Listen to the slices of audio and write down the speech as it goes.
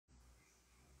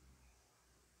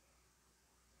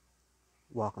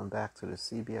Welcome back to the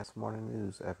CBS Morning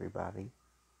News, everybody.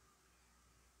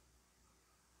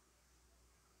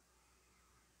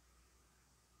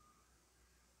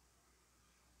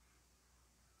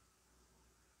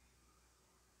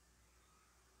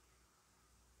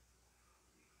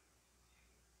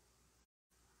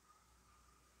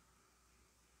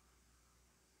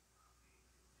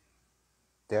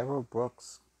 Darrell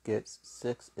Brooks gets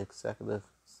 6 executive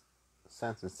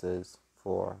sentences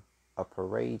for a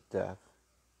parade death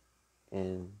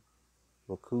in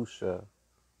Waukesha.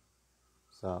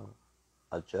 So,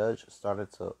 a judge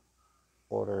started to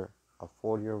order a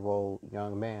 40-year-old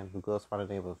young man who goes by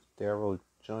the name of Darrell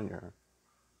Jr.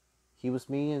 He was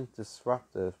mean and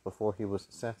disruptive before he was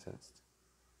sentenced.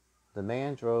 The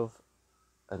man drove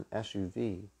an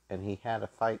SUV and he had a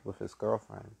fight with his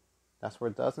girlfriend. That's where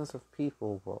dozens of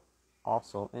people were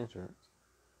also injured.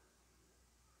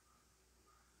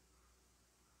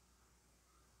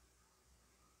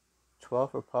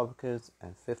 "12 Republicans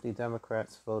and 50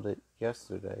 Democrats voted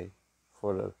yesterday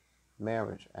for the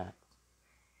Marriage Act.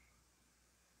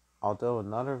 Although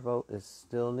another vote is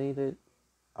still needed,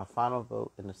 a final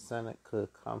vote in the Senate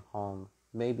could come home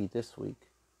maybe this week.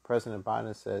 President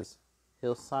Biden says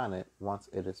he'll sign it once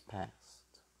it is passed.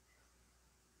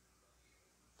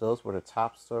 Those were the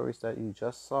top stories that you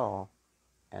just saw,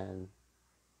 and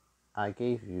I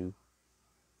gave you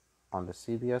on the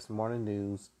CBS Morning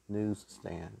News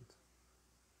newsstand.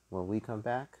 When we come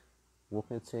back, we'll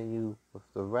continue with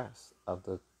the rest of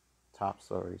the top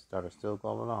stories that are still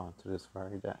going on to this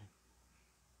very day.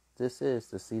 This is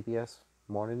the CBS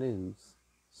Morning News,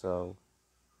 so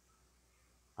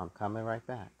I'm coming right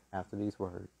back after these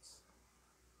words.